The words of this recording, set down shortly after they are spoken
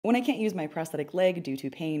When I can't use my prosthetic leg due to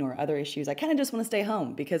pain or other issues, I kind of just want to stay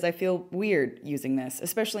home because I feel weird using this,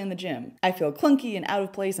 especially in the gym. I feel clunky and out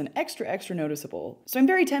of place and extra noticeable. So I'm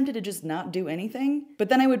very tempted to just not do anything, but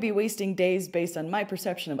then I would be wasting days based on my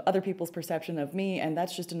perception of other people's perception of me, and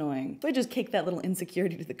that's just annoying. So I just kick that little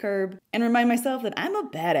insecurity to the curb and remind myself that I'm a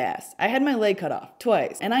badass. I had my leg cut off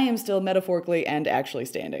twice, and I am still metaphorically and actually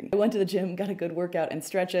standing. I went to the gym, got a good workout and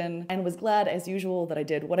stretch in, and was glad as usual that I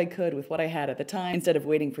did what I could with what I had at the time instead of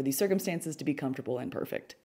waiting for these circumstances to be comfortable and perfect.